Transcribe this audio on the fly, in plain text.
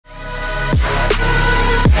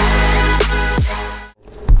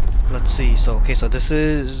let's see. So okay, so this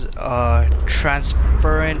is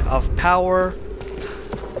transferent of power.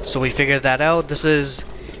 So we figured that out. This is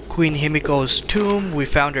Queen Himiko's tomb. We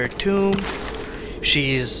found her tomb.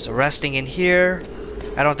 She's resting in here.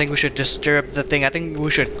 I don't think we should disturb the thing. I think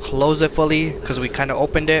we should close it fully because we kind of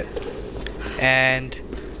opened it. And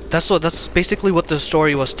that's basically what the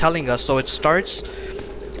story was telling us. So it starts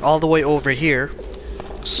all the way over here.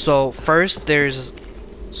 So first this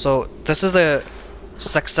is the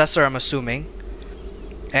successor, I'm assuming,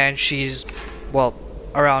 and she's, well,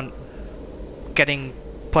 around getting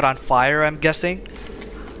put on fire, I'm guessing.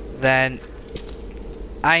 Then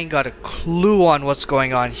I ain't got a clue on what's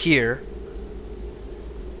going on here.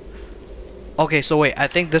 Okay, so wait, I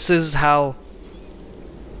think this is her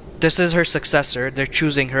successor. They're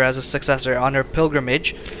choosing her as a successor on her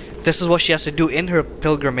pilgrimage. This is what she has to do in her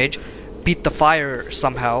pilgrimage, beat the fire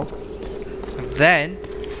somehow.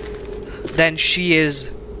 Then she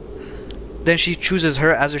chooses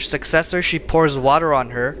her as her successor. She pours water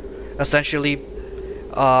on her, essentially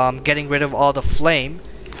getting rid of all the flame.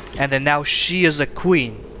 And then now she is a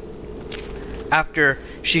queen after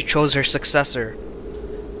she chose her successor.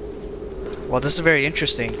 Well, this is very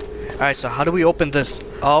interesting. Alright, so how do we open this?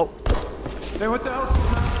 Oh. Hey, what the hell?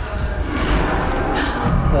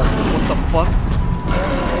 Whoa, what the fuck?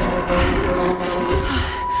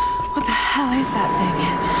 What the hell is that thing?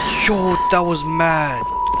 Yo, that was mad.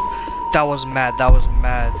 That was mad. That was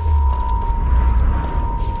mad.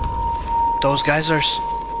 Those guys are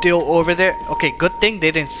still over there. Okay, good thing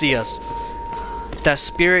they didn't see us. That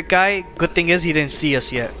spirit guy, good thing is he didn't see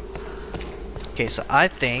us yet. Okay, so I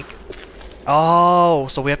think... Oh,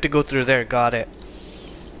 so we have to go through there. Got it.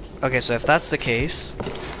 Okay, so if that's the case,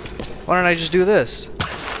 why don't I just do this?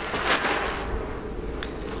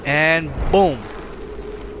 And boom.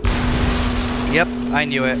 Yep, I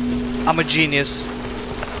knew it. I'm a genius.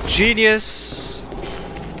 Genius!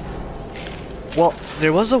 Well,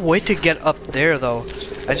 there was a way to get up there though.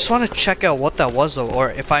 I just want to check out what that was though, or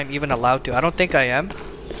if I'm even allowed to. I don't think I am.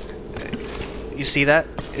 You see that?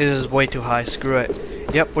 It is way too high. Screw it.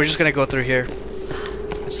 Yep, we're just gonna go through here.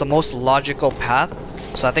 It's the most logical path,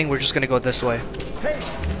 so I think we're just gonna go this way. Hey,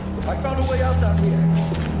 I found a way out down here.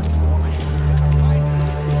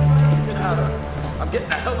 I'm getting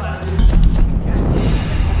the hell out of here.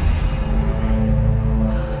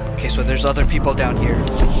 Okay, so there's other people down here.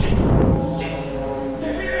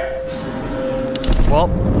 Well,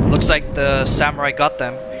 looks like the samurai got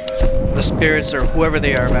them. The spirits or whoever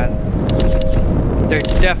they are, man. They're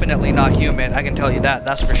definitely not human, I can tell you that,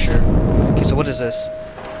 that's for sure. Okay, so what is this?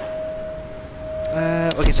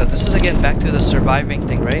 Okay, so this is again back to the surviving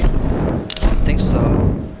thing, right? I think so.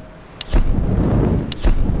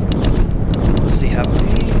 Let's see, have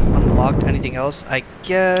we unlocked anything else? I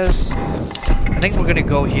guess... I think we're gonna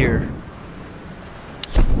go here.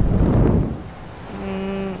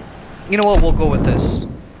 You know what, we'll go with this.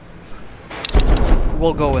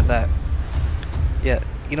 We'll go with that. Yeah,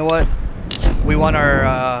 you know what? We want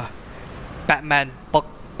our Batman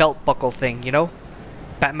belt buckle thing, you know?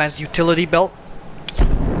 Batman's utility belt.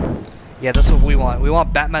 Yeah, that's what we want. We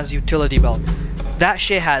want Batman's utility belt. That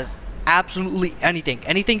shit has absolutely anything.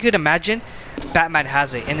 Anything you could imagine, Batman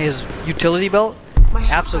has it in his utility belt.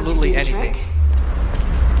 Absolutely anything.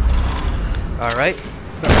 Alright.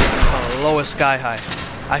 Lowest sky high.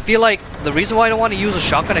 I feel like the reason why I don't want to use a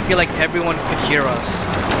shotgun, I feel like everyone could hear us.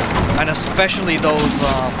 And especially those,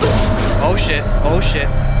 oh shit, oh shit.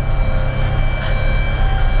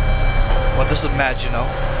 Well, this is mad, you know.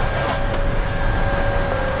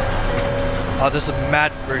 Oh, this is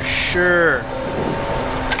mad for sure.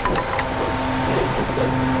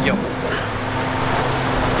 Yo.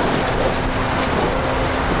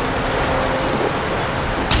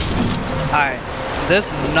 Alright,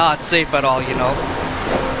 this is not safe at all, you know.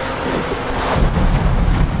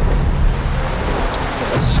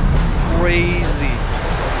 This is crazy.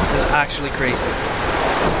 This is actually crazy.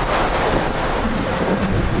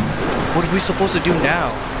 What are we supposed to do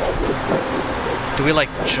now? Do we like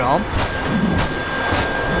jump?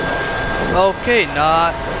 Okay,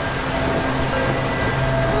 not.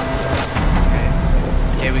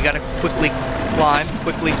 Okay, we gotta quickly climb,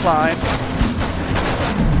 quickly climb.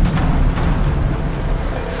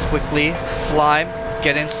 Quickly climb,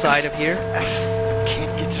 get inside of here.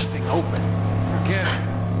 Can't get this thing open. Forget it.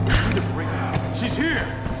 She's here.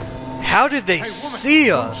 How did they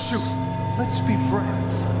see us? Shoot. Let's be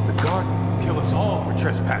friends. The Guardians will kill us all for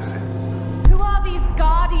trespassing. Who are these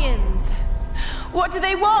Guardians? What do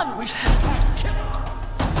they want?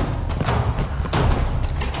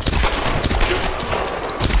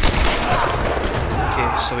 Okay,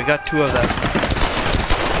 so we got two of them.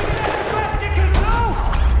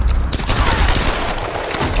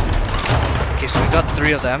 so we got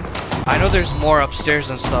 3 of them. I know there's more upstairs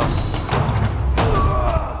and stuff.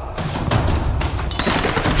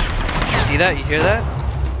 You see that? You hear that?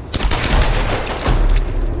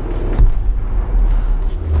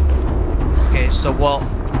 Okay, so well...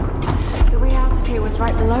 The way out of here was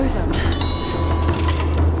right below them.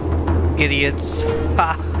 Idiots.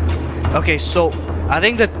 Ha! Okay, so I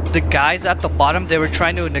think that the guys at the bottom, they were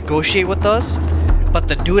trying to negotiate with us, but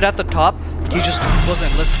the dude at the top, he just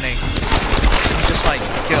wasn't listening. He just like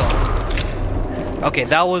killed. Okay,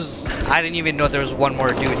 that was... I didn't even know there was one more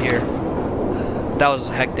dude here. That was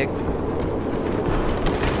hectic.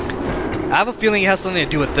 I have a feeling it has something to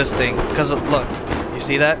do with this thing, because look, you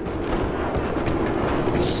see that?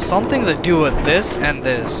 Something to do with this and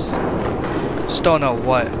this. Just don't know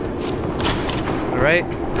what. Alright?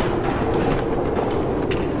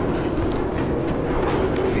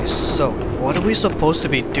 Okay, so what are we supposed to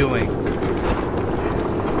be doing?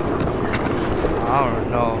 I don't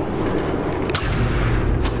know.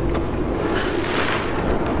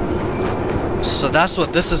 So that's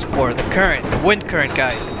what this is for, the current, the wind current,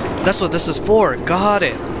 guys. That's what this is for. Got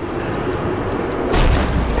it.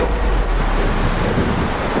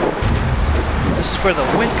 This is for the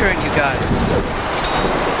wind current, you guys.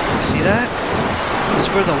 You see that? This is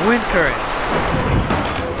for the wind current.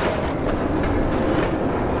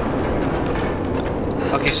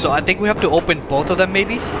 Okay, so I think we have to open both of them,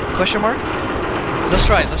 maybe? Question mark? Let's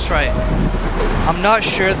try it, let's try it. I'm not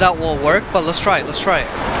sure that will work, but let's try it, let's try it.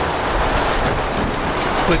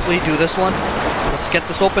 Quickly do this one. Let's get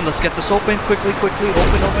this open, let's get this open. Quickly, quickly,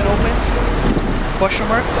 open, open, open. Question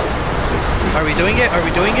mark? Are we doing it? Are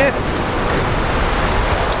we doing it?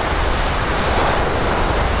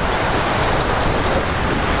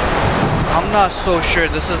 I'm not so sure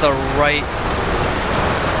this is the right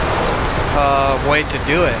way to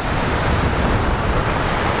do it.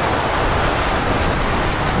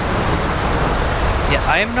 Yeah,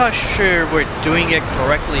 I am not sure we're doing it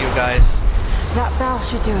correctly, you guys. That bell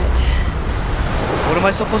should do it. What am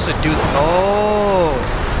I supposed to do? Oh!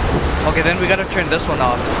 Okay, then we gotta turn this one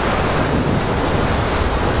off.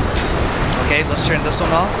 Okay, let's turn this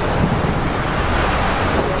one off.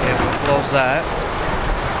 Okay, we'll close that.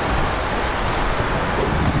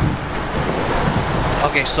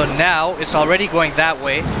 Okay, so now it's already going that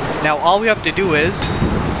way. Now all we have to do is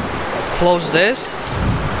close this.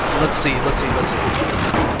 Let's see, let's see, let's see.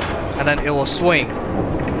 And then it will swing.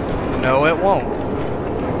 No, it won't.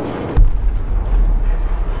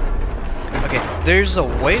 Okay, there's a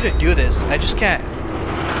way to do this. I just can't.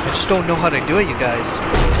 I just don't know how to do it, you guys.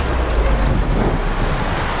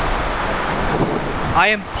 I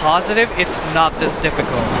am positive it's not this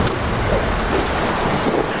difficult.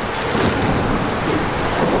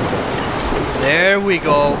 There we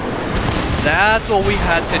go. That's what we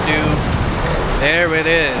had to do. There it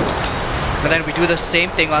is. And then we do the same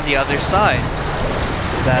thing on the other side.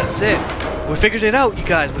 That's it. We figured it out, you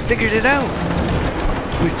guys. We figured it out.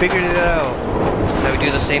 We figured it out. Now we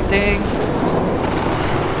do the same thing.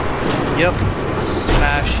 Yep.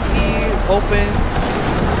 Smash E. Open.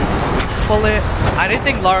 We pull it. I didn't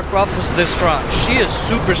think Lara Croft was this strong. She is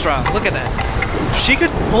super strong. Look at that. She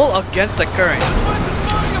could pull against the current.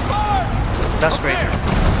 That's great.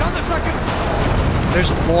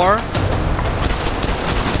 There's more.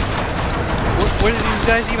 Where did these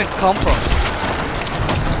guys even come from?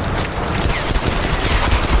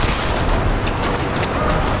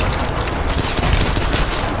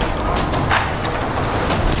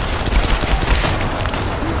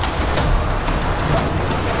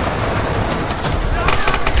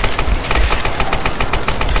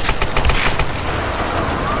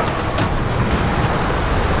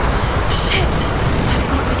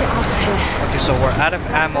 So we're out of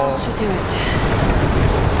ammo Should do it.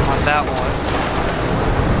 on that one.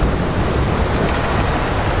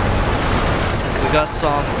 We got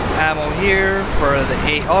some ammo here for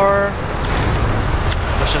the AR.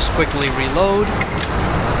 Let's just quickly reload.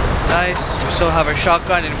 Nice. We still have our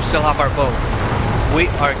shotgun and we still have our bow. We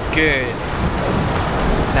are good.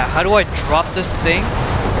 Now, how do I drop this thing?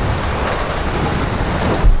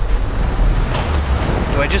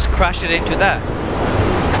 Do I just crash it into that?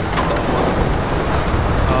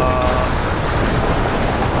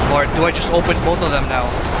 Or do I just open both of them now?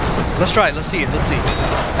 Let's try it. Let's see it. Let's see.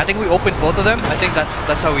 I think we opened both of them. I think that's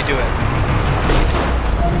how we do it.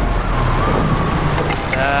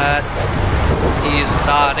 That is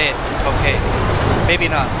not it. Okay.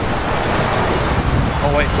 Maybe not.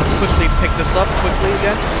 Oh wait. Let's quickly pick this up quickly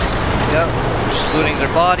again. Yep. Just looting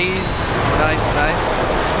their bodies. Nice, nice.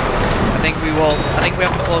 I think we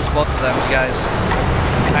have to close both of them, guys.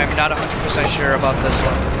 I'm not 100% sure about this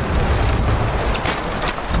one.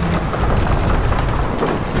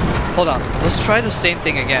 hold on. Let's try the same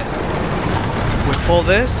thing again. We pull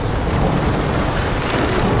this.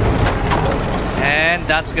 And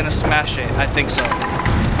that's gonna smash it. I think so.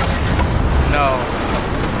 No.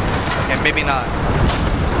 Okay, maybe not.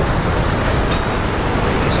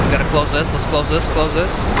 Okay, so we gotta close this. Let's close this, close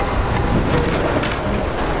this.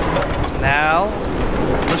 Now,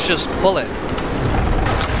 let's just pull it.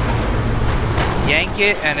 Yank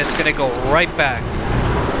it, and it's gonna go right back.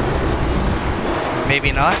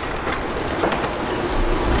 Maybe not.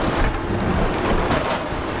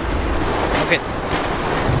 Okay.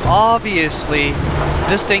 Obviously,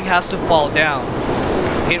 this thing has to fall down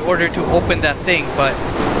in order to open that thing, but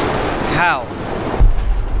how?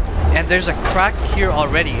 And there's a crack here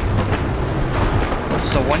already.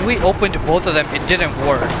 So when we opened both of them, it didn't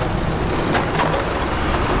work.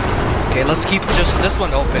 Okay, let's keep just this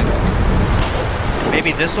one open.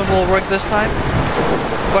 Maybe this one will work this time?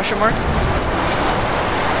 Question mark?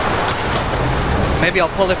 Maybe I'll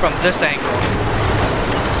pull it from this angle.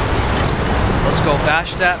 Let's go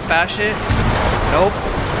bash that, bash it. Nope.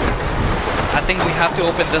 I think we have to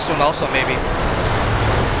open this one also, maybe.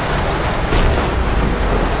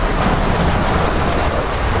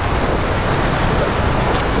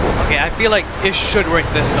 Okay, I feel like it should work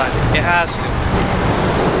this time. It has to.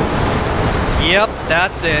 Yep,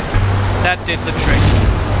 that's it. That did the trick.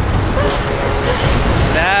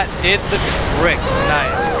 That did the trick.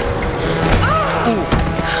 Nice. Ooh.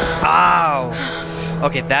 Ow.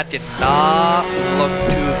 Okay, that did not look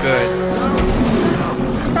too good.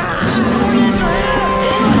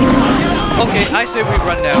 Okay, I say we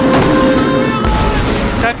run now.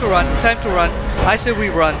 Time to run, time to run. I say we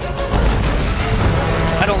run.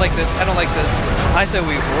 I don't like this, I don't like this. I say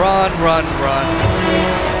we run, run, run.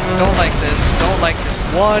 Don't like this, don't like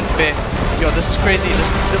this one bit. Yo, this is crazy,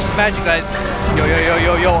 this is magic, guys. Yo, yo, yo,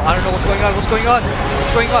 yo, yo, I don't know what's going on, what's going on?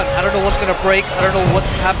 What's going on? I don't know what's gonna break, I don't know what's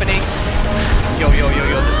happening. Yo, yo, yo,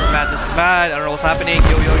 yo, this is mad, this is mad. I don't know what's happening.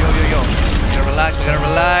 Yo, yo, yo, yo, yo. We gotta relax, we gotta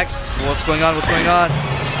relax. What's going on, what's going on?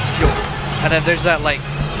 Yo. And then there's that, like,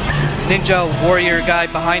 ninja warrior guy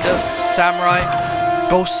behind us. Samurai.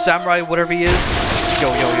 Ghost samurai, whatever he is. Yo,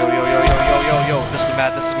 yo, yo, yo, yo, yo, yo, yo, yo. This is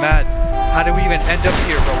mad, this is mad. How did we even end up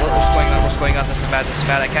here, bro? What's going on, what's going on? This is mad,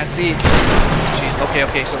 I can't see. Jeez, okay,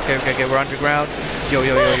 okay, so, okay, we're underground. Yo,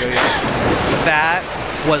 yo, yo, yo, yo. That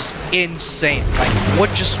was insane. Like, what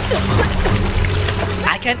just...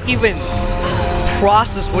 I can't even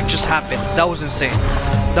process what just happened. That was insane.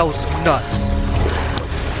 That was nuts.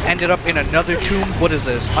 Ended up in another tomb. What is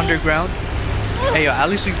this? Underground? Hey, yo, at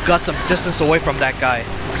least we got some distance away from that guy.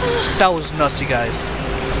 That was nuts, you guys.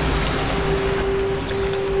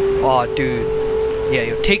 Oh, dude. Yeah,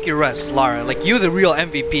 yo, take your rest, Lara. Like, you're the real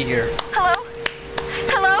MVP here. Hello?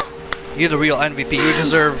 Hello? You're the real MVP. You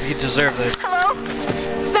deserve this. Hello?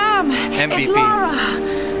 Sam! MVP. It's Lara!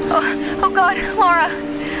 Oh God, Lara.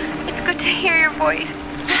 It's good to hear your voice.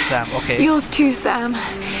 Sam, okay. Yours too, Sam.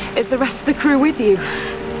 Is the rest of the crew with you?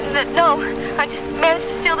 No, I just managed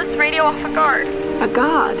to steal this radio off a guard. A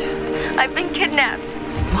guard? I've been kidnapped.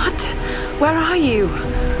 What? Where are you?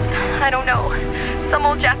 I don't know. Some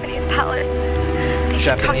old Japanese palace. They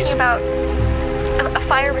keep talking about a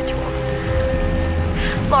fire ritual.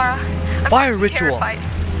 Laura, I'm fire ritual. terrified.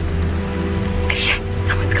 Shit,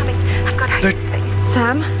 someone's coming. I've got to hide this thing.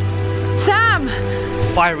 Sam? Sam!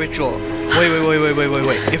 Fire ritual.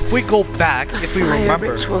 Wait. If we go back, if we fire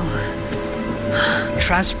remember. Ritual.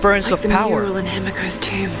 Transference like of the power. mural in Himiko's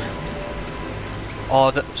tomb.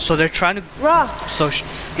 Oh, so they're trying to... Roth! So is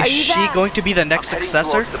she there? going to be the next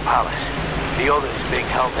successor? The palace. The others being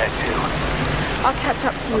held there too. I'll catch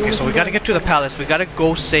up to you. Okay, so we gotta get to the palace. We gotta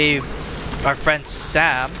go save our friend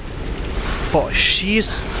Sam. But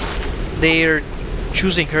they're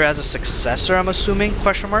choosing her as a successor, I'm assuming,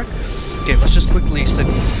 question mark? Okay, let's just quickly sit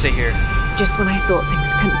here. Just when I thought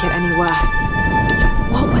things couldn't get any worse.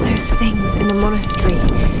 What were those things in the monastery?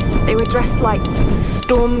 They were dressed like the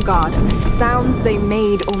storm guard, and the sounds they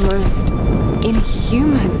made almost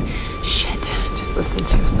inhuman. Shit, just listen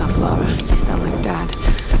to yourself, Lara. You sound like Dad.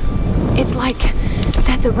 It's like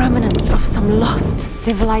they're the remnants of some lost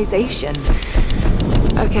civilization.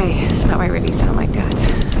 Okay, that might really sound like Dad.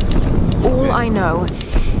 All I know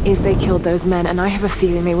is they killed those men, and I have a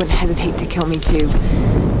feeling they wouldn't hesitate to kill me too.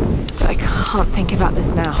 But I can't think about this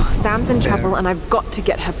now. Sam's in trouble, and I've got to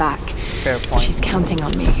get her back. Fair point. She's counting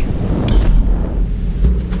on me.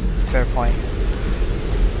 Fair point.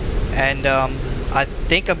 And I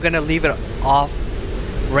think I'm gonna leave it off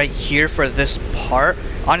right here for this part.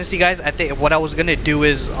 Honestly guys, I think what I was gonna do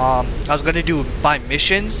is I was gonna do by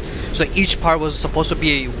missions, so each part was supposed to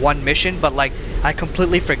be one mission, but like I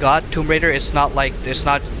completely forgot. Tomb Raider, it's not like there's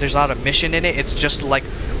not a mission in it, it's just like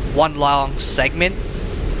one long segment.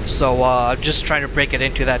 So I'm just trying to break it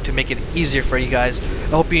into that to make it easier for you guys. I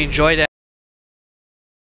hope you enjoyed it.